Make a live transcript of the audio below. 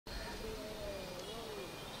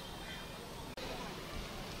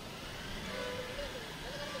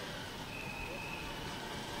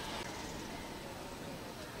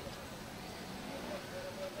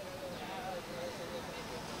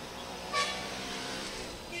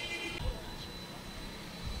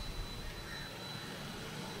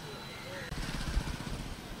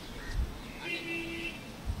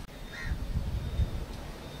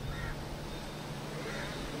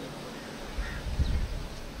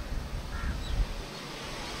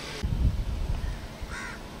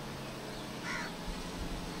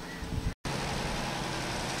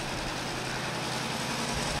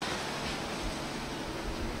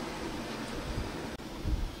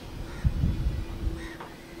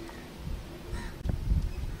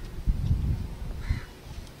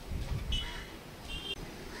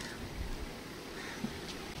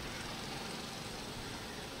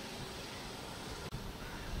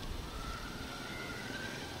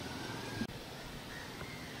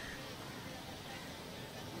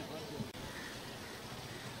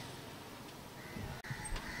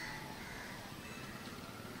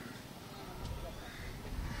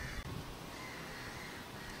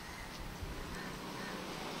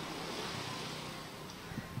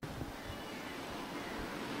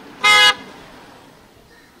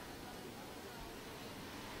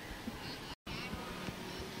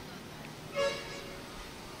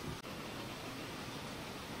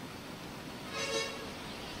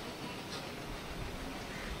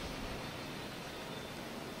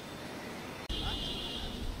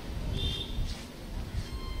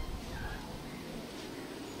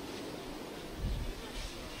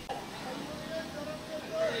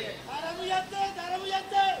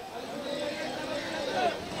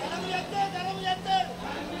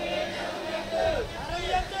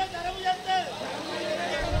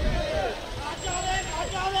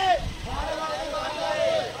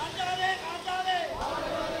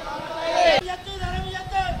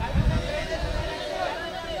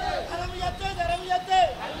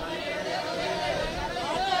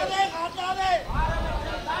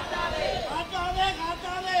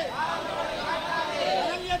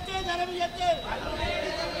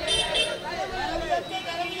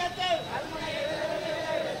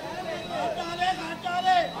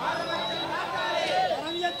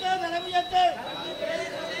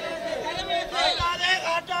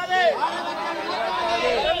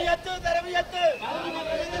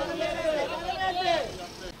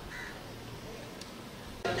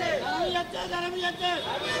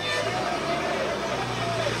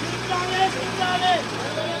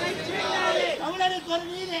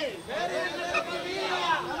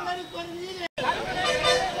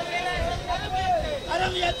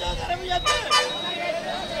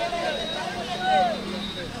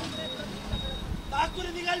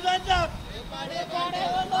வாக்குறுதிகள் வேண்டாம்,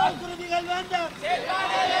 வாக்குறுதிகள் வேண்டாம்,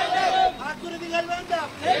 வாக்குறுதிகள் வேண்டாம்,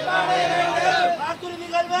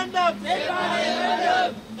 வாக்குறுதிகள் வேண்டாம்,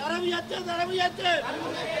 தரவியற்று தரவியற்று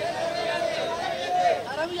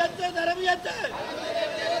தரவியற்று தரவியற்று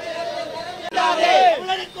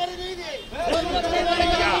உங்களுக்கு ஒரு நீதி,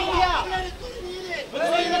 உங்களுக்கு ஒரு நீதி,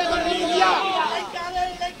 இழைக்காதே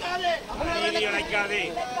இழைக்காதே இழைக்காதே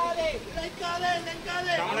இழைக்காதே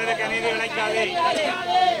இழைக்காதே தமிழருக்கு நீதி இழைக்காதே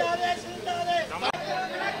இழைக்காதே சிந்தாதே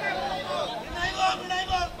இணைவோம்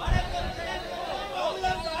இணைவோம்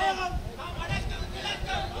தமிழர் தாயகம் வடக்கும்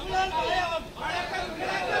கிழக்கும் தமிழர் தாயகம் வடக்கும்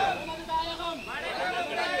கிழக்கும் நமது தாயகம் வடக்கும்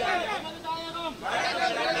கிழக்கும் நமது தாயகம்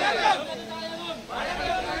வடக்கும் கிழக்கும் நமது தாயகம்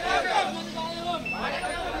வடக்கும் கிழக்கும் நமது தாயகம்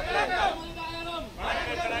வடக்கும் கிழக்கும் நமது தாயகம்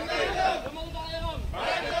வடக்கும்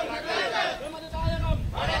கிழக்கும் நமது தாயகம்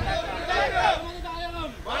வடக்கும் கிழக்கும் நமது தாயகம் வடக்கும் கிழக்கும் நமது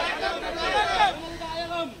தாயகம் வடக்கும் கிழக்கும் நமது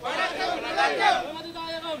தாயகம் வடக்கும் கிழக்கும் நமது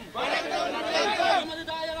தாயகம் வடக்கும் கிழக்கும் நமது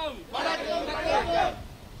தாயகம் வடக்கும் கிழக்கும்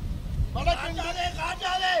வடக்காதே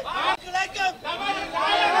காட்டாதே கிழக்கும் நமது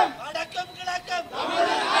தாயகம் வடக்கும் கிழக்கும்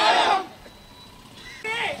நமது தாயகம்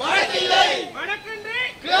வடக்கில்லை வடக்கின்றி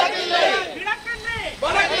கிழக்கில்லை கிழக்கின்றி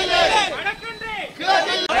வடக்கில்லை வடக்கின்றி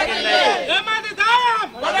கிழக்கில்லை நமது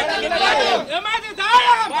தாயகம் வடக்கும் கிழக்கும் நமது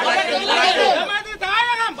தாயகம் வடக்கும் கிழக்கும் நமது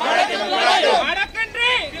தாயகம் வடக்கும் கிழக்கும்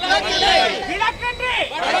வடக்கின்றி கிழக்கில்லை கிழக்கின்றி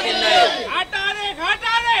வடக்கில்லை காட்டாதே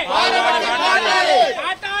காட்டாதே காட்டாதே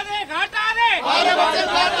காட்டாதே காட்டாதே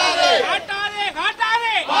காட்டாதே காட்டாதே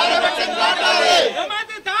காட்டாதே காட்டாதே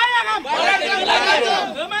நமது தாயகம் வடக்கும் கிழக்கும்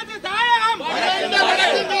நமது தாயகம்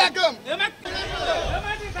வடக்கும் கிழக்கும்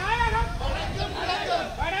நமது தாயகம் வடக்கும் கிழக்கும்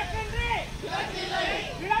வடக்கின்றி கிழக்கில்லை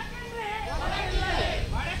கிழக்கின்றி வடக்கில்லை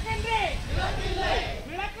வடக்கின்றி கிழக்கில்லை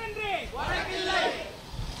கிழக்கின்றி வடக்கில்லை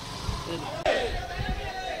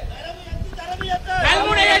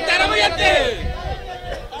கல்முனையை தரமுயர்த்து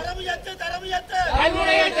தரமுயர்த்து தரமுயர்த்து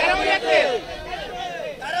கல்முனையை தரமுயர்த்து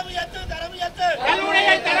தரமுயர்த்து தரமுயர்த்து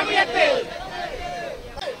கல்முனையை தரமுயர்த்து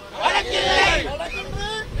வடக்கில்லை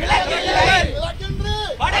கிழக்கில்லை கிழக்கின்றி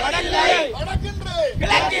வடக்கில்லை வடக்கின்றி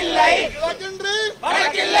கிழக்கில்லை கிழக்கின்றி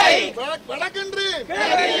வடக்கில்லை வடக்கின்றி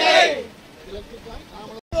கிழக்கில்லை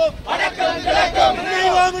வடக்கும் கிழக்கும்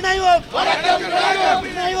இணைவோம் இணைவோம் வடக்கும் கிழக்கும்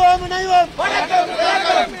இணைவோம் இணைவோம் வடக்கும்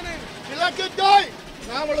கிழக்கும் கிழக்கிற்காய்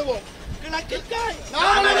நாம் எழுவோம் கிழக்கிற்காய்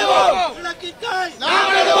நாம் எழுவோம் கிழக்கிற்காய்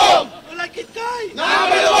நாம் எழுவோம் கிழக்கிற்காய்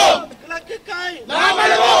நாம் எழுவோம் கிழக்கிற்காய் நாம்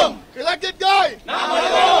எழுவோம் கிழக்கிற்காய் நாம்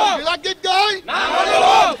எழுவோம் கிழக்கிற்காய் நாம்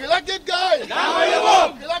எழுவோம் கிழக்கிற்காய் நாம்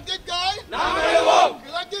எழுவோம் கிழக்கிற்காய் நாம் எழுவோம்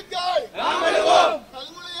கிழக்கிற்காய் நாம் எழுவோம்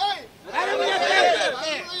கல்முனையை தரமுயர்த்து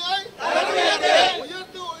கல்முனையை தரமுயர்த்து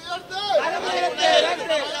உயர்த்து உயர்த்து தரமுயர்த்து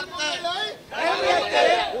கல்முனையை தரமுயர்த்து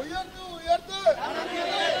உயர்த்து உயர்த்து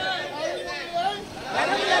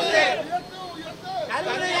தரமுயர்த்து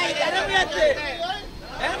கல்முனையை தரமுயர்த்து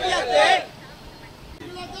தரமுயர்த்து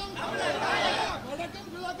கிழக்கும் தமிழர் தாயகம் வடக்கும்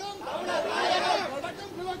கிழக்கும் தமிழர் தாயகம்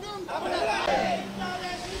வடக்கும் கிழக்கும் தமிழர்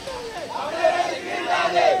தாயகம் தமிழரை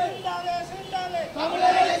சீண்டாதே சீண்டாதே சீண்டாதே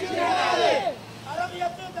தமிழரை சீண்டாதே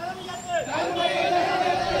தரமுயர்த்து தரமுயர்த்து கல்முனையை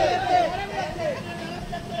தரமுயர்த்து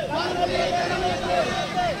கல்முனையை தரமுயர்த்து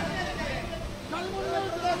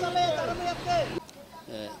கல்முனையை தரமுயர்த்து.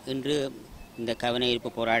 இன்று இந்த கவனஈர்ப்பு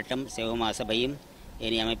போராட்டம் சிவமா சபையும்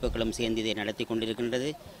ஏனைய அமைப்புகளும் சேர்ந்து இதை நடத்தி கொண்டிருக்கின்றது.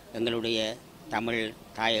 எங்களுடைய தமிழ்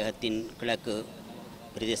தாயகத்தின் கிழக்கு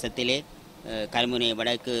பிரதேசத்திலே கல்முனை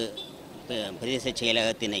வடக்கு பிரதேச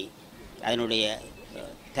செயலகத்தினை அதனுடைய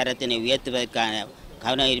தரத்தினை உயர்த்துவதற்கான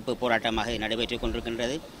கவனஈர்ப்பு போராட்டமாக நடைபெற்று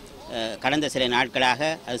கொண்டிருக்கின்றது. கடந்த சில நாட்களாக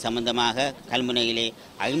அது சம்பந்தமாக கல்முனையிலே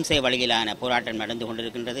அகிம்சை வழியிலான போராட்டம் நடந்து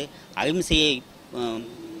கொண்டிருக்கின்றது. அகிம்சையை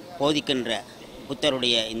போதிக்கின்ற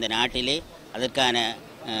புத்தருடைய இந்த நாட்டிலே அதற்கான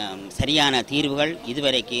சரியான தீர்வுகள்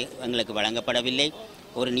இதுவரைக்கு எங்களுக்கு வழங்கப்படவில்லை.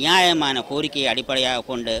 ஒரு நியாயமான கோரிக்கையை அடிப்படையாக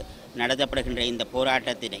கொண்டு நடத்தப்படுகின்ற இந்த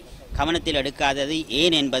போராட்டத்தினை கவனத்தில் எடுக்காதது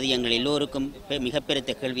ஏன் என்பது எங்கள் எல்லோருக்கும்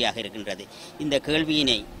மிகப்பெரிய கேள்வியாக இருக்கின்றது. இந்த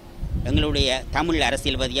கேள்வியினை எங்களுடைய தமிழ்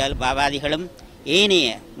அரசியல்வாதிகளும் ஏனைய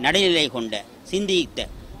நடுநிலை கொண்ட சிந்தித்த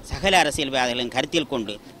சகல அரசியல்வாதிகளின் கருத்தில்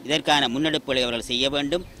கொண்டு இதற்கான முன்னெடுப்புகளை அவர்கள் செய்ய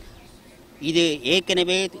வேண்டும். இது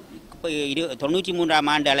ஏற்கனவே 93ஆம்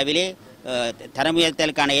ஆண்டு அளவிலே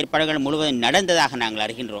தரமுயர்த்தலுக்கான ஏற்பாடுகள் முழுவதும் நடந்ததாக நாங்கள்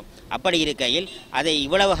அறிகின்றோம். அப்படி இருக்கையில் அதை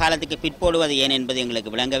இவ்வளவு காலத்துக்கு பிற்போடுவது ஏன் என்பது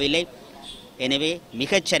எங்களுக்கு விளங்கவில்லை. எனவே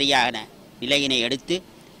மிகச்சரியான நிலையினை எடுத்து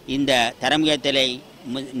இந்த தரம் உயர்த்தலை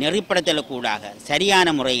நெறிப்படுத்தலுக்கூடாக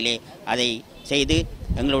சரியான முறையிலே அதை செய்து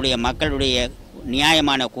எங்களுடைய மக்களுடைய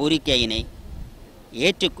நியாயமான கோரிக்கையினை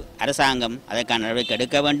ஏற்று அரசாங்கம் அதற்கான நடவடிக்கை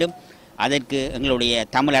எடுக்க வேண்டும். அதற்கு எங்களுடைய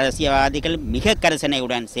தமிழ் அரசியல்வாதிகள் மிக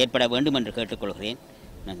கரிசனையுடன் செயற்பட வேண்டும் என்று கேட்டுக்கொள்கிறேன்.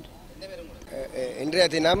 நன்றி. இன்றைய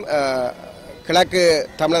தினம் கிழக்கு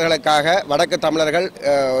தமிழர்களுக்காக வடக்கு தமிழர்கள்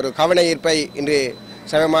ஒரு கவன ஈர்ப்பை இன்று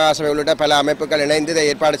சபை மகாசபை உள்ளிட்ட பல அமைப்புகள் இணைந்து இதை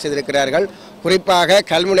ஏற்பாடு செய்திருக்கிறார்கள். குறிப்பாக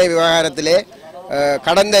கல்முனை விவகாரத்திலே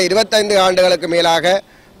கடந்த 25 ஆண்டுகளுக்கு மேலாக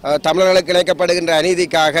தமிழர்களுக்கு இணைக்கப்படுகின்ற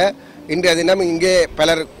அநீதிக்காக இன்றைய தினம் இங்கே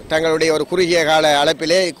பலர் தங்களுடைய ஒரு குறுகிய கால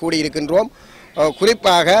அழைப்பிலே கூடியிருக்கின்றோம்.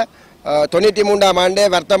 குறிப்பாக 93ஆம் ஆண்டு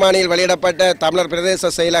வர்த்தமானியில் வெளியிடப்பட்ட தமிழர் பிரதேச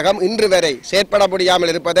செயலகம் இன்று வரை செயற்பட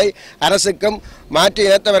முடியாமல் இருப்பதை அரசுக்கும் மாற்று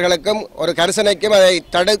இனத்தவர்களுக்கும் ஒரு கரிசனைக்கும் அதை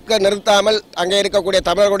தடுக்க நிறுத்தாமல் அங்கே இருக்கக்கூடிய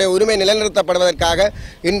தமிழர்களுடைய உரிமை நிலைநிறுத்தப்படுவதற்காக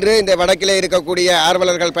இன்று இந்த வடக்கிலே இருக்கக்கூடிய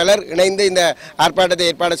ஆர்வலர்கள் பலர் இணைந்து இந்த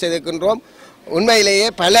ஆர்ப்பாட்டத்தை ஏற்பாடு செய்திருக்கின்றோம். உண்மையிலேயே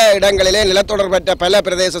பல இடங்களிலே நிலத்தொடர்பற்ற பல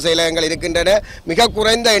பிரதேச செயலகங்கள் இருக்கின்றன. மிக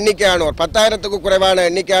குறைந்த எண்ணிக்கையானோர் 10,000க்கும் குறைவான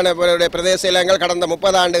எண்ணிக்கையான பிரதேச செயலகங்கள் கடந்த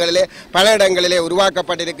 30 ஆண்டுகளிலே பல இடங்களிலே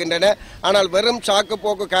உருவாக்கப்பட்டிருக்கின்றன. ஆனால் வெறும்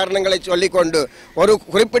சாக்குப்போக்கு காரணங்களை சொல்லிக்கொண்டு ஒரு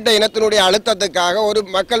குறிப்பிட்ட இனத்தினுடைய அழுத்தத்துக்காக ஒரு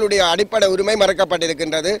மக்களுடைய அடிப்படை உரிமை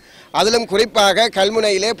மறக்கப்பட்டிருக்கின்றது. அதிலும் குறிப்பாக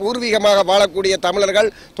கல்முனையிலே பூர்வீகமாக வாழக்கூடிய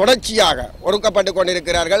தமிழர்கள் தொடர்ச்சியாக ஒடுக்கப்பட்டு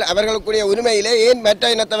கொண்டிருக்கிறார்கள். அவர்களுக்குரிய உரிமையிலே ஏன்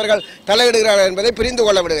மற்ற இனத்தவர்கள் தலையிடுகிறார்கள் என்பதை புரிந்து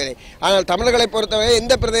கொள்ள விடுகிறேன். ஆனால் தமிழர்களை பொறுத்தவரை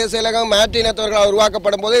எந்த பிரதேச செயலகம் மாற்று இனத்தவர்களால்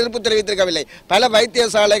உருவாக்கப்படும் போது எதிர்ப்பு தெரிவித்திருக்கவில்லை. பல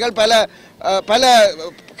வைத்தியசாலைகள் பல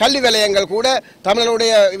கல்வி நிலையங்கள் கூட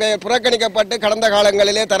தமிழருடைய புறக்கணிக்கப்பட்டு கடந்த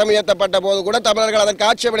காலங்களிலே தரம் உயர்த்தப்பட்ட போது கூட தமிழர்கள் அதற்கு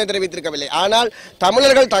ஆட்சேபனை தெரிவித்திருக்கவில்லை. ஆனால்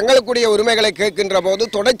தமிழர்கள் தங்களுக்குரிய உரிமைகளை கேட்கின்ற போது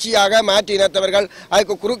தொடர்ச்சியாக மாற்று இனத்தவர்கள்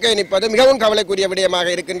அதுக்கு குறுக்கே நிற்பது மிகவும் கவலைக்குரிய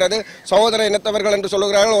விடயமாக இருக்கின்றது. சகோதர இனத்தவர்கள் என்று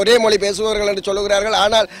சொல்லுகிறார்கள், ஒரே மொழி பேசுபவர்கள் என்று சொல்லுகிறார்கள்.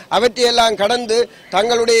 ஆனால் அவற்றையெல்லாம் கடந்து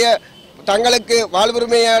தங்களுக்கு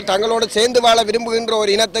வாழ்வுரிமையை தங்களோடு சேர்ந்து வாழ விரும்புகின்ற ஒரு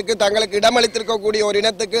இனத்துக்கு, தங்களுக்கு இடமளித்திருக்கக்கூடிய ஒரு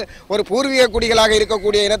இனத்துக்கு, ஒரு பூர்வீக குடிகளாக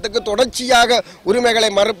இருக்கக்கூடிய இனத்துக்கு தொடர்ச்சியாக உரிமைகளை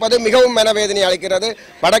மறுப்பது மிகவும் மனவேதனை அளிக்கிறது.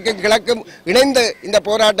 வடக்கும் கிழக்கும் இணைந்து இந்த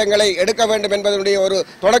போராட்டங்களை எடுக்க வேண்டும் என்பதனுடைய ஒரு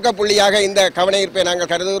தொடக்க புள்ளியாக இந்த கவனஈர்ப்பை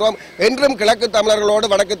நாங்கள் கருதுகிறோம். என்றும் கிழக்கு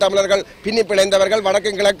தமிழர்களோடு வடக்கு தமிழர்கள் பின்னி பிணைந்தவர்கள்.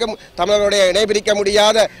 வடக்கும் கிழக்கும் தமிழர்களுடைய இணைபிரிக்க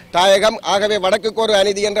முடியாத தாயகம். ஆகவே வடக்குக்கு ஒரு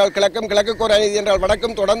அநீதி என்றால் கிழக்கும், கிழக்குக்கு ஒரு அநீதி என்றால்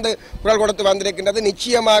வடக்கும் தொடர்ந்து குரல் கொடுத்து வந்திருக்கின்றது.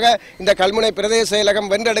 நிச்சயமாக இந்த கல்முனை பிரதேச செயலகம்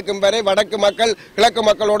வென்றெடுக்கும் வரை வடக்கு மக்கள் கிழக்கு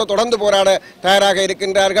மக்களோடு தொடர்ந்து போராட தயாராக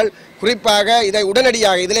இருக்கின்றார்கள். குறிப்பாக இதை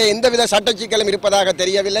உடனடியாக இதிலே எந்தவித சட்ட சிக்கலும் இருப்பதாக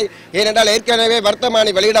தெரியவில்லை. ஏனென்றால் ஏற்கனவே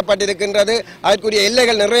வர்த்தமானி வெளியிடப்பட்டிருக்கின்றது, அதற்குரிய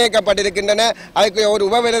எல்லைகள் நிர்ணயிக்கப்பட்டிருக்கின்றன, அதற்கு ஒரு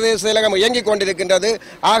உபபிரதேச செயலகம் இயங்கிக் கொண்டிருக்கின்றது.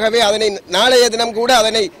 ஆகவே அதனை நாளைய தினம் கூட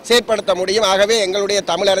அதனை செயற்படுத்த முடியும். ஆகவே எங்களுடைய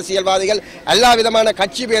தமிழ் அரசியல்வாதிகள் எல்லா விதமான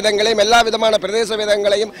கட்சி பேதங்களையும், எல்லா விதமான பிரதேச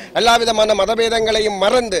பேதங்களையும், எல்லா விதமான மதபேதங்களையும்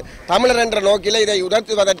மறந்து தமிழர் என்ற நோக்கிலே இதை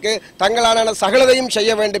உணர்த்துவதற்கு தங்களான சகலதையும்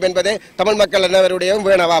செய்ய வேண்டும் என்பதே தமிழ் மக்கள் அனைவருடைய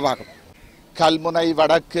வேணவாகும். கல்முனை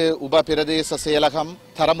வடக்கு உபபிரதேச செயலகம்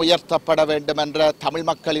தரமுயர்த்தப்பட வேண்டும் என்ற தமிழ்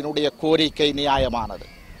மக்களினுடைய கோரிக்கை நியாயமானது.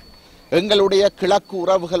 எங்களுடைய கிழக்கு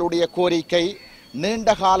உறவுகளுடைய கோரிக்கை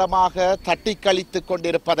நீண்ட காலமாக தட்டி கழித்துக்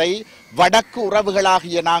கொண்டிருப்பதை வடக்கு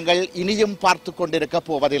உறவுகளாகிய நாங்கள் இனியும் பார்த்து கொண்டிருக்க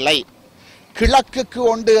போவதில்லை. கிழக்குக்கு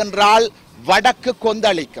ஒன்று என்றால் வடக்கு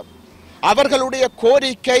கொந்தளிக்கும். அவர்களுடைய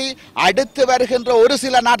கோரிக்கை அடுத்து வருகின்ற ஒரு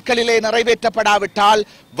சில நாட்களிலே நிறைவேற்றப்படாவிட்டால்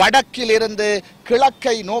வடக்கில் இருந்து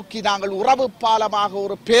கிழக்கை நோக்கி நாங்கள் உறவு பாலமாக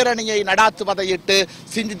ஒரு பேரணியை நடாத்துவதையிட்டு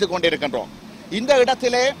சிந்தித்துக் கொண்டிருக்கின்றோம். இந்த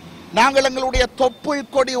இடத்திலே நாங்கள் எங்களுடைய தொப்புள்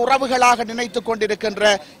கொடி உறவுகளாக நினைத்துக்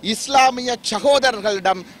கொண்டிருக்கின்ற இஸ்லாமிய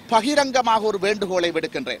சகோதரர்களிடம் பகிரங்கமாக ஒரு வேண்டுகோளை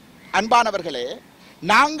விடுக்கின்றேன். அன்பானவர்களே,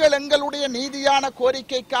 நாங்கள் எங்களுடைய நீதியான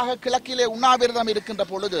கோரிக்கைக்காக கிழக்கிலே உண்ணாவிரதம் இருக்கின்ற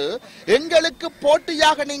பொழுது எங்களுக்கு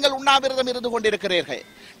போட்டியாக நீங்கள் உண்ணாவிரதம் இருந்து கொண்டிருக்கிறீர்கள்.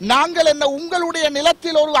 நாங்கள் என்ன உங்களுடைய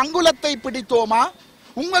நிலத்தில் ஒரு அங்குலத்தை பிடித்தோமா?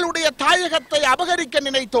 உங்களுடைய தாயகத்தை அபகரிக்க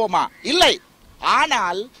நினைத்தோமா? இல்லை.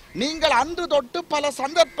 ஆனால் நீங்கள் அன்று தொட்டு பல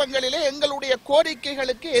சந்தர்ப்பங்களிலே எங்களுடைய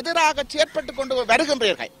கோரிக்கைகளுக்கு எதிராக செயற்பட்டு கொண்டு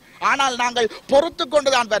வருகின்றீர்கள். ஆனால் நாங்கள் பொறுத்து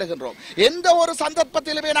கொண்டுதான் வருகின்றோம். எந்த ஒரு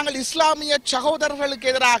சந்தர்ப்பத்திலுமே நாங்கள் இஸ்லாமிய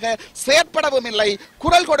சகோதரர்களுக்கு எதிராக செயற்படவும் இல்லை,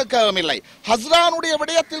 குரல் கொடுக்கவும் இல்லை. ஹஸ்ரானுடைய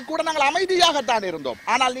விடயத்தில் கூட நாங்கள் அமைதியாகத்தான் இருந்தோம்.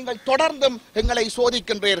 ஆனால் நீங்கள் தொடர்ந்தும் எங்களை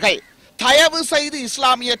சோதிக்கின்றீர்கள். தயவு செய்து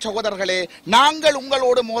இஸ்லாமிய சகோதரர்களே, நாங்கள்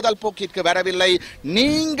உங்களோடு மோதல் போக்கிற்கு வரவில்லை.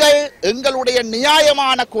 நீங்கள் எங்களுடைய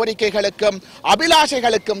நியாயமான கோரிக்கைகளுக்கும்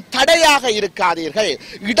அபிலாஷைகளுக்கும் தடையாக இருக்காதீர்கள்,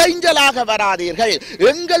 இடைஞ்சலாக வராதீர்கள்.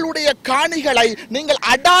 எங்களுடைய காணிகளை நீங்கள்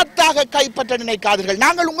அடாத்தாக கைப்பற்ற நினைக்காதீர்கள்.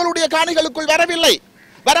 நாங்கள் உங்களுடைய காணிகளுக்குள் வரவில்லை,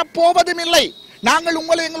 வரப்போவதும் இல்லை. நாங்கள்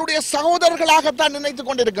உங்களை எங்களுடைய சகோதரர்களாகத்தான் நினைத்துக்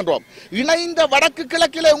கொண்டிருக்கின்றோம். இணைந்த வடக்கு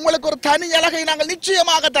கிழக்கிலே உங்களுக்கு ஒரு தனி அழகை நாங்கள்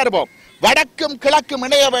நிச்சயமாக தருவோம். வடக்கும் கிழக்கும்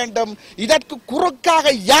இணைய வேண்டும். இதற்கு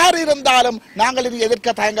குறுக்காக யார் இருந்தாலும் நாங்கள் இதை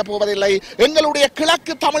எதிர்க்க தயங்க போவதில்லை. எங்களுடைய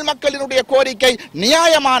கிழக்கு தமிழ் மக்களினுடைய கோரிக்கை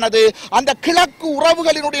நியாயமானது. அந்த கிழக்கு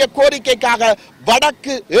உறவுகளினுடைய கோரிக்கைக்காக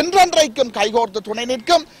வடக்கு என்றென்றைக்கும் கைகோர்த்து துணை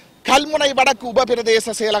நிற்கும். கல்முனை வடக்கு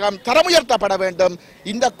உபபிரதேச செயலகம் தரமுயர்த்தப்பட வேண்டும்.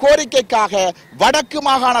 இந்த கோரிக்கைக்காக வடக்கு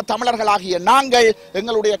மாகாண தமிழர்களாகிய நாங்கள்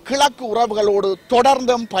எங்களுடைய கிழக்கு உறவுகளோடு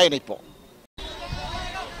தொடர்ந்தும் பயணிப்போம்.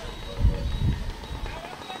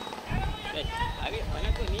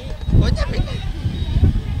 கொஞ்சம்